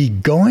might be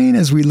going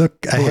as we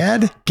look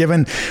ahead,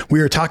 given we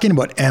were talking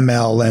about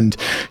ML and,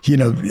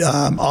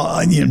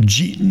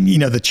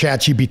 the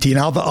chat GPT and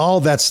all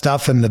that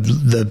stuff and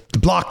the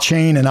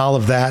blockchain and all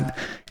of that.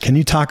 Can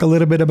you talk a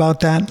little bit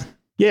about that?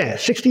 Yeah.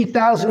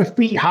 60,000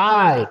 feet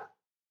high.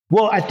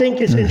 Well, I think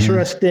it's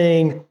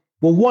interesting.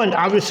 Well, one,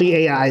 obviously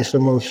AI is the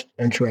most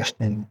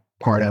interesting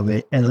part of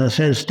it in the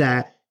sense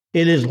that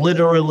it is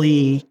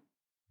literally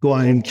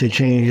going to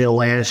change the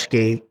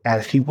landscape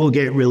as people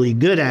get really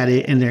good at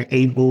it and they're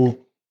able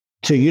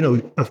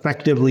to,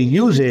 effectively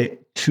use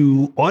it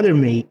to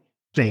automate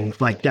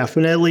things. Like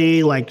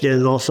definitely, like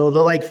there's also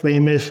the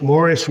famous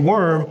Morris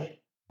worm.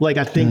 Like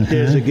I think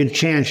there's a good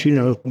chance,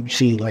 you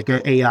see like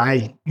an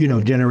AI,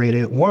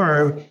 generated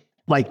worm,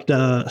 like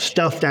the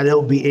stuff that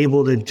it'll be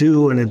able to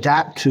do and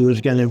adapt to is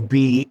going to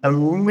be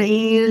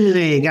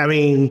amazing.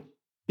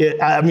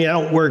 I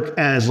don't work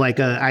as like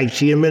a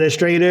IT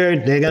administrator.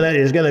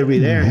 It's gonna be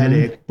their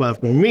headache. But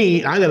for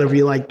me, I'm gonna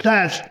be like,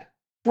 that's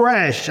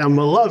fresh. I'm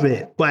gonna love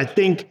it. But I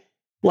think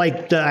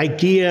like that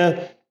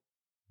idea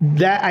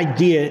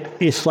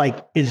is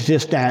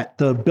just that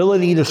the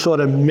ability to sort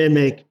of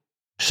mimic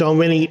so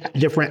many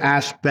different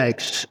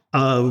aspects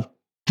of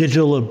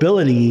digital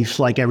abilities,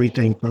 like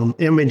everything from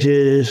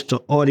images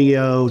to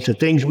audio to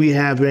things we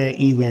haven't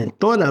even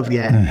thought of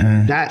yet.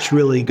 That's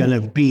really gonna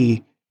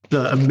be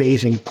the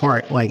amazing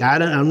part. Like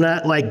I'm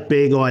not like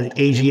big on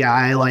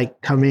AGI like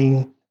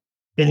coming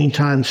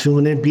anytime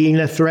soon and being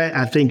a threat.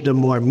 I think the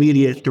more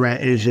immediate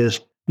threat is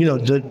just,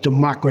 the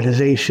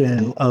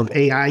democratization of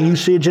AI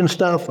usage and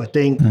stuff. I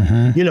think,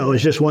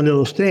 it's just one of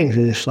those things.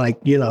 It's like,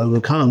 it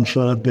becomes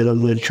a bit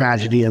of the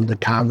tragedy of the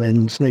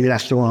commons. Maybe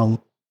that's the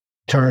wrong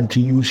term to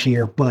use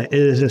here, but it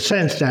is a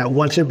sense that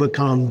once it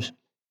becomes,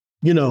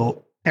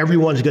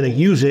 everyone's going to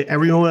use it.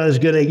 Everyone is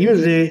going to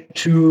use it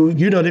to,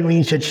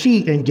 to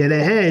cheat and get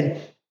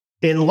ahead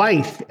in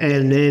life.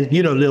 And then,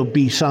 there'll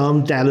be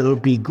some that it'll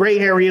be gray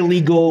area,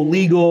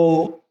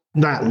 legal,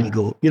 not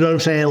legal. You know what I'm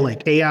saying?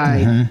 Like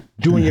AI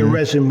doing your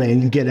resume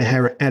and you get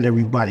ahead at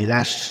everybody.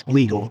 That's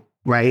legal,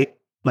 right?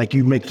 Like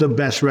you make the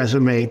best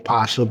resume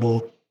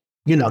possible.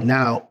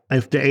 Now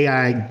if the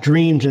AI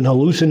dreams and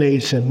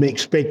hallucinates and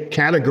makes fake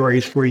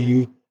categories for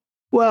you,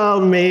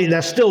 well, maybe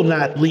that's still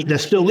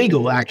that's still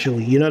legal,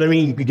 actually. You know what I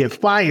mean? You could get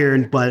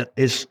fired, but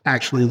it's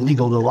actually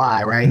legal to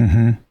lie,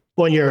 right?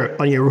 On your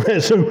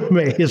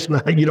resume, it's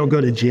not. You don't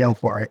go to jail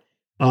for it.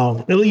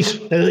 At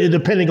least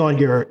depending on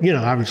your,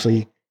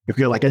 obviously, if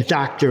you're like a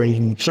doctor and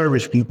you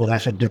service people,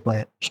 that's a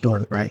different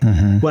story, right?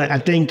 But I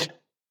think,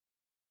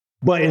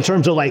 in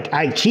terms of like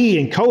IT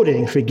and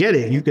coding, forget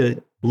it. You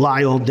could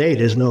lie all day.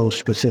 There's no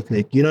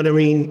specific,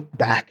 thing.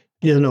 But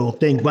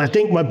I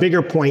think my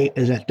bigger point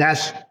is that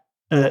that's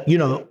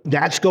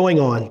that's going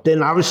on.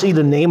 Then obviously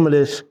the name of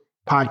this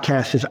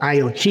podcast is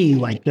IoT,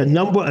 like the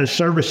number of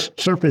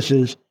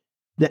surfaces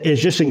that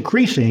is just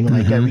increasing,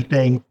 like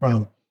everything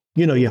from,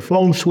 your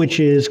phone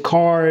switches,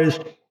 cars,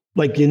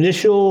 like the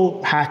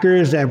initial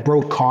hackers that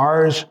broke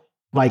cars,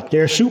 like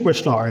they're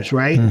superstars,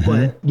 right?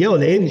 But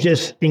they've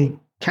just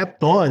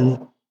kept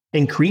on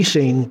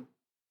increasing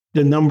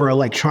the number of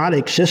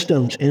electronic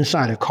systems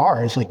inside of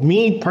cars. Like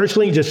me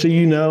personally, just so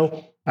you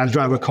know, I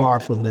drive a car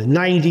from the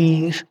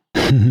 90s.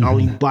 I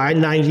only buy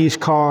 90s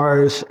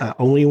cars. I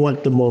only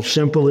want the most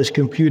simplest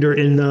computer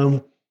in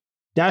them.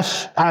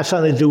 That's has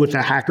something to do with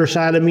the hacker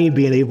side of me,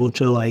 being able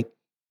to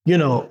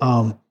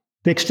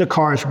fix the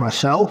cars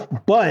myself.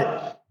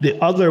 But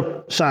the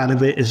other side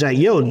of it is that,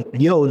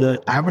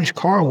 the average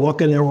car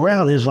walking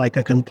around is like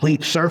a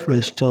complete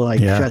surface to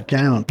shut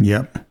down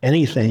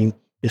anything.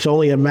 It's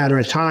only a matter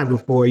of time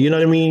before, you know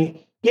what I mean?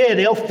 Yeah,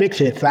 they'll fix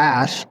it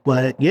fast,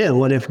 but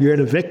what if you're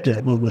the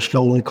victim of a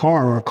stolen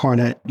car or a car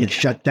that gets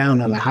shut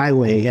down on the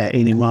highway at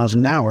 80 miles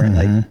an hour?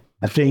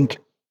 I think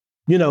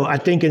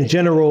in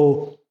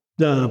general,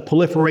 the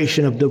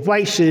proliferation of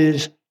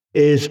devices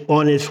is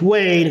on its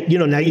way.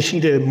 Now you see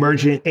the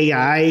emergent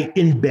AI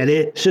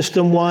embedded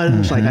system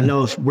ones. Like I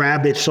know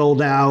Rabbit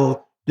sold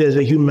out. There's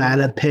a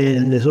Humana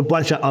Pen. There's a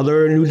bunch of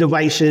other new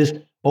devices.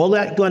 All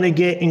that going to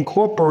get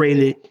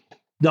incorporated.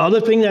 The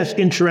other thing that's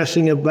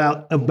interesting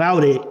about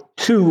it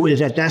too is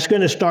that that's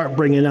going to start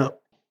bringing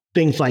up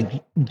things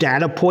like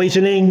data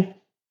poisoning.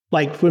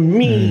 Like for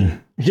me,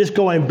 just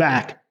going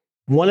back,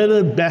 one of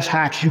the best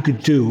hacks you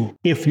could do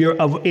if you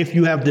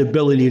have the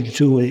ability to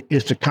do it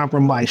is to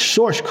compromise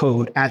source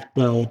code at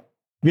where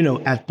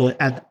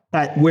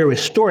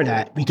it's stored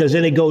at, because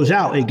then it goes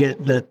out.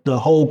 The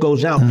whole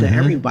goes out to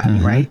everybody,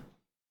 right?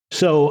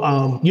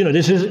 So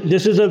this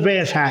is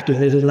advanced hacking.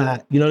 This is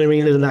not, you know what I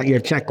mean? This is not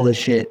your checklist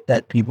shit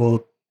that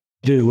people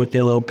do with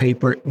their little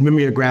paper,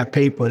 mimeograph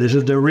paper. This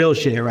is the real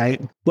shit,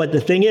 right? But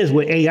the thing is,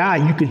 with AI,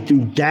 you could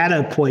do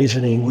data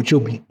poisoning, which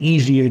will be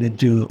easier to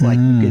do. Like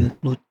you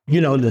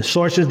can, the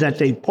sources that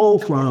they pull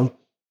from,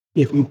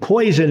 if you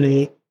poison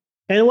it,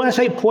 and when I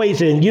say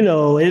poison,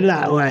 it's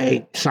not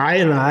like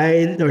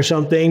cyanide or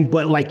something,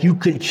 but like you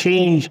could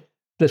change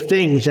the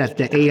things that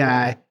the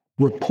AI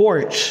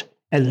reports,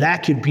 and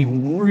that could be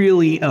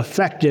really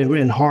effective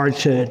and hard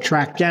to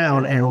track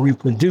down and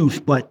reproduce.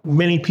 But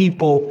many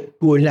people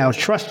who are now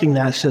trusting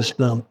that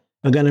system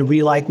are going to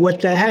be like,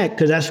 what the heck?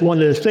 Because that's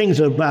one of the things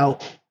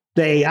about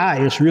the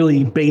AI. It's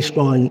really based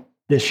on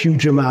this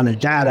huge amount of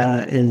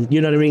data and,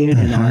 you know what I mean,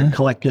 in our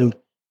collective,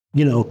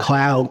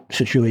 cloud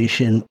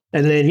situation.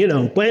 And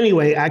then, but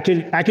anyway, I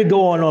could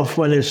go on off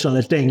on this sort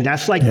of thing.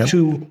 That's like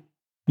two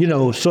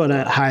sort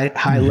of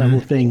high level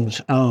things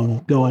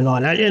going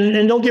on.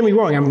 And don't get me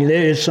wrong. I mean,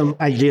 there is some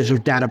ideas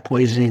of data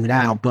poisoning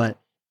now, but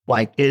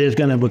like it is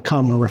going to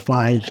become a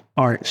refined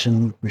art,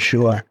 and for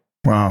sure.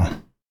 Wow.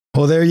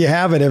 Well, there you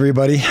have it,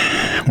 everybody.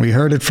 We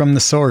heard it from the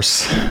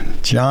source.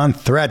 John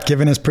Threat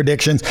giving his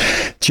predictions.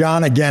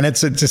 John, again,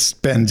 it's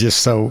just been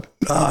so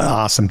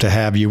awesome to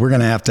have you. We're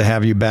going to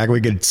have you back.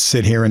 We could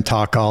sit here and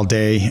talk all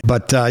day.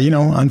 But,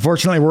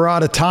 unfortunately, we're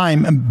out of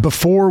time.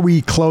 Before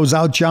we close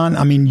out, John,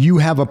 I mean, you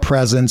have a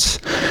presence.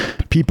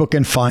 People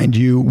can find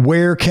you.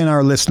 Where can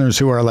our listeners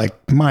who are like,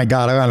 my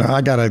God,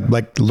 I got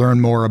to learn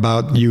more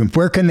about you.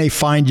 Where can they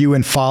find you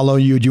and follow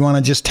you? Do you want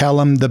to just tell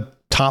them the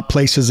top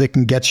places they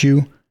can get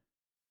you?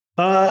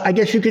 I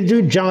guess you could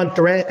do John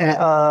Threat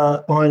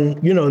on,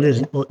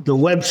 there's the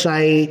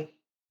website.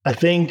 I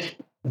think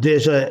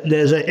there's an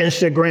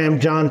Instagram,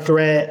 John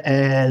Threat,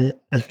 and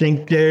I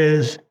think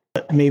there's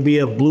maybe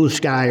a Blue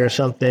Sky or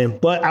something.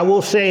 But I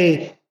will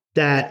say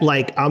that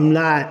I'm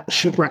not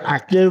super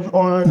active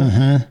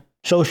on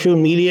social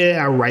media.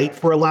 I write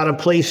for a lot of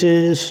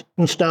places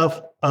and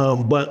stuff,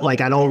 but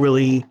I don't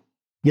really,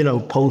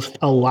 post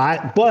a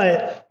lot.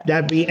 But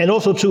and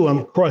also too,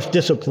 I'm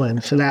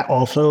cross-discipline, so that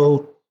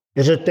also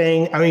is a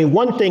thing. I mean,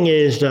 one thing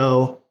is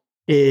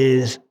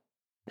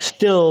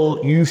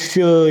still you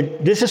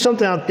should, this is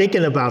something I'm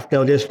thinking about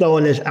though, just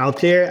throwing this out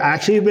there. I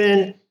actually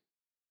been,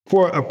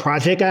 for a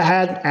project I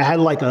had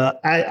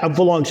I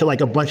belong to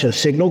a bunch of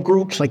Signal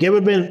groups. You ever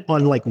been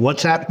on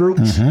WhatsApp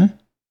groups?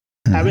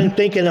 I've been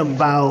thinking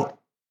about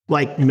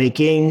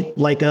making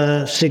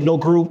a Signal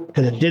group,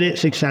 because I did it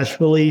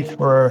successfully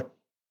for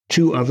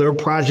 2 other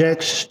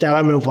projects that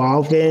I'm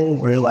involved in,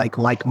 where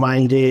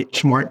like-minded,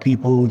 smart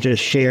people who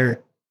just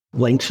share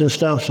links and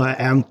stuff. So I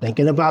am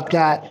thinking about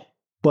that.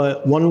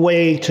 But one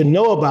way to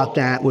know about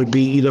that would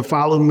be either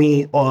follow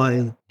me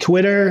on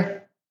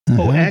Twitter,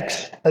 or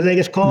X, I think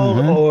it's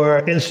called,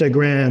 or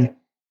Instagram.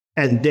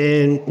 And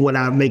then when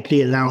I make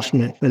the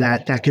announcement for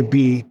that, that could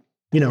be,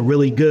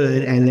 really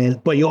good. And then,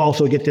 but you'll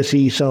also get to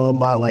see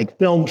some of my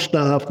film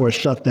stuff or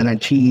stuff that I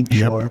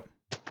teach or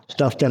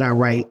stuff that I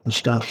write and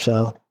stuff.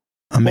 So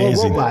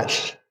amazing.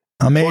 Robots.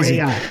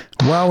 Amazing.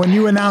 Well, when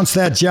you announce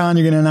that, John,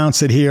 you're going to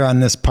announce it here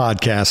on this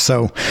podcast.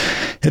 So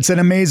it's an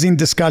amazing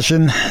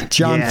discussion.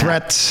 John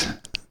Threat,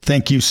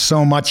 thank you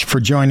so much for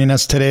joining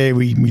us today.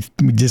 We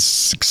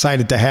just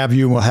excited to have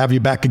you. We'll have you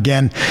back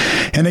again.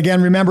 And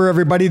again, remember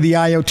everybody, the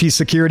IoT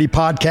Security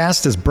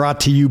Podcast is brought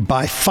to you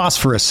by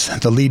Phosphorus,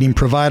 the leading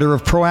provider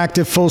of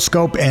proactive, full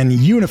scope, and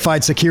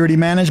unified security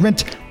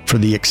management for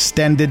the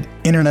extended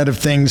Internet of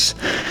Things.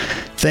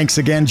 Thanks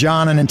again,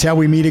 John. And until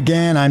we meet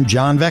again, I'm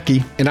John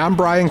Vecchi. And I'm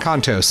Brian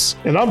Contos.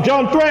 And I'm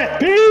John Threat.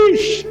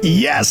 Peace.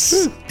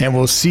 Yes. And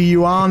we'll see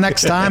you all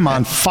next time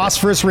on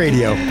Phosphorus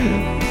Radio.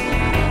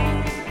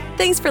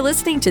 Thanks for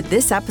listening to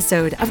this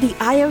episode of the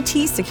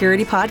IoT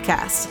Security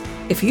Podcast.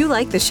 If you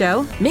like the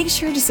show, make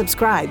sure to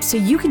subscribe so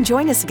you can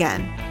join us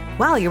again.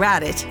 While you're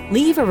at it,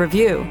 leave a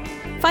review.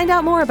 Find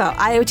out more about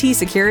IoT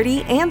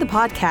security and the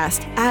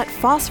podcast at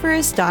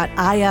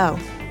phosphorus.io.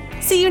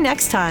 See you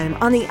next time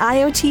on the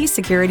IoT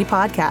Security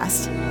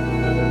Podcast.